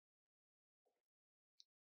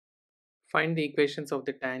Find the equations of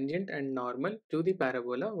the tangent and normal to the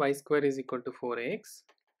parabola y square is equal to 4x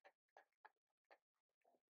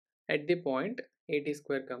at the point at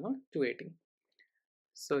square comma 280.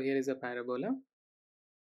 So here is a parabola.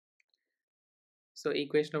 So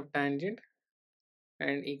equation of tangent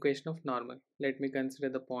and equation of normal. Let me consider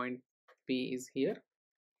the point P is here,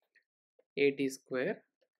 at square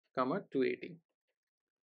comma 280.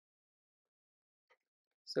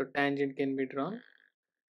 So tangent can be drawn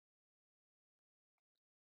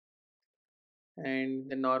and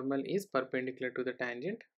the normal is perpendicular to the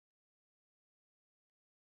tangent.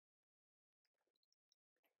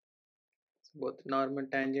 So both normal,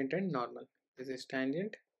 tangent and normal. This is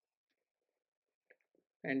tangent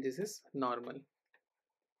and this is normal.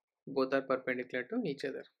 Both are perpendicular to each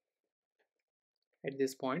other at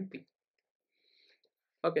this point P.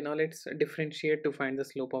 Okay, now let's differentiate to find the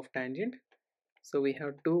slope of tangent. So we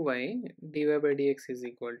have 2y dy by dx is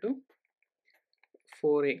equal to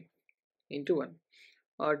 4a into 1,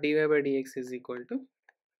 or dy by dx is equal to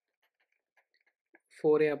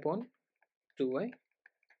 4a upon 2y,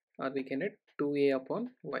 or we can add 2a upon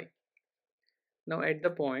y. Now at the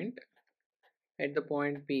point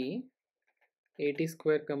P, 80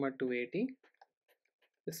 square comma 280,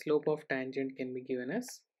 the slope of tangent can be given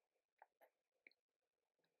as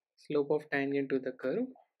slope of tangent to the curve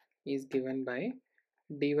is given by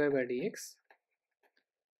dy by dx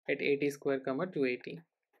at 80 square comma 280.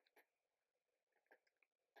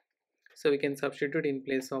 So we can substitute in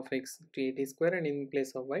place of x to 80 square and in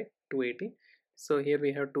place of y 280. So here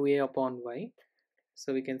we have 2a upon y.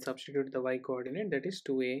 So we can substitute the y coordinate, that is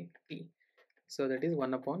 2a t. So that is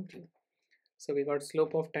 1 upon t. So we got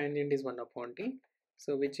slope of tangent is 1 upon t.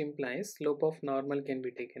 So which implies slope of normal can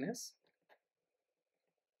be taken as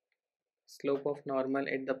slope of normal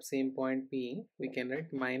at the same point P. We can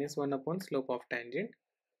write minus 1 upon slope of tangent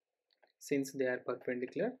since they are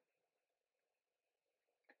perpendicular.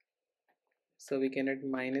 So we can add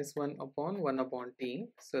minus 1 upon t,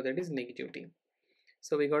 so that is negative t.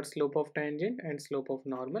 So we got slope of tangent and slope of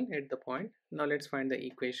normal at the point. Now let's find the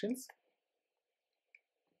equations.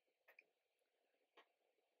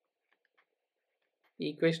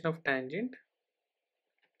 Equation of tangent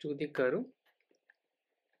to the curve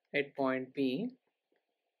at point P,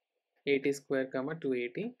 80 square comma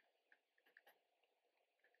 280,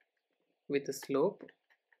 with a slope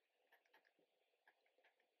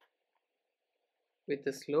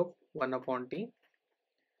 1 upon t.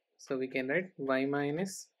 So we can write y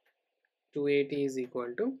minus 280 is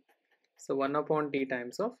equal to, so 1 upon t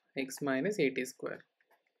times of x minus 80 square,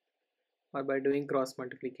 or by doing cross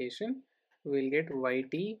multiplication we will get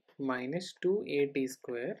yt minus 280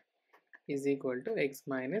 square is equal to x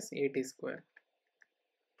minus 80 square,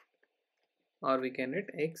 or we can write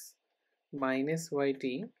x minus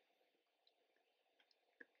yt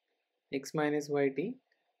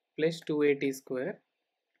plus 280 square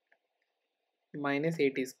minus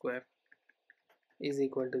 80 square is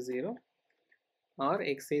equal to 0, or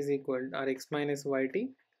x minus yt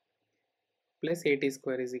plus 80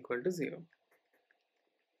 square is equal to 0.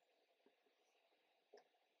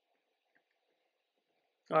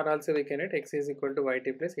 Or also we can write x is equal to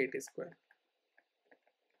yt plus 80 square.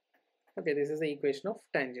 Okay, this is the equation of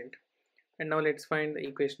tangent. And now let's find the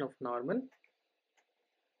equation of normal.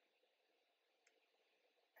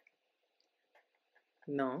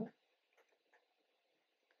 Now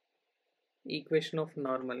equation of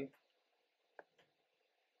normal.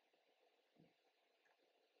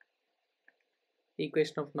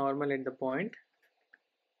 Equation of normal at the point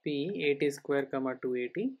P, 80 square comma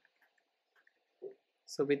 280.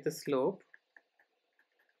 So with the slope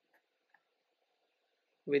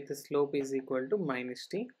is equal to minus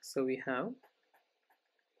t. So we have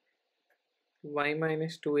y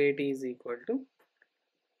minus 280 is equal to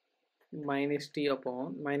minus t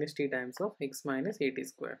times of x minus 80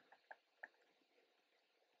 square.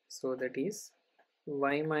 So that is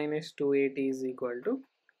y minus 280 is equal to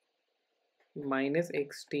minus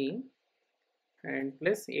xt and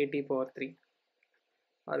plus 80 power 3,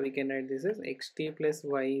 or we can write this as xt plus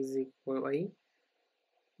y is equal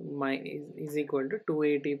to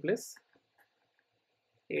 280 plus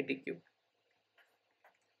 80 cube,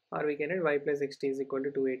 or we can write y plus xt is equal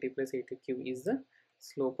to 280 plus 80 cube is the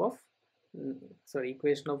slope of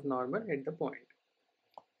equation of normal at the point,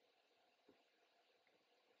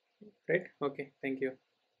 right? Okay, thank you.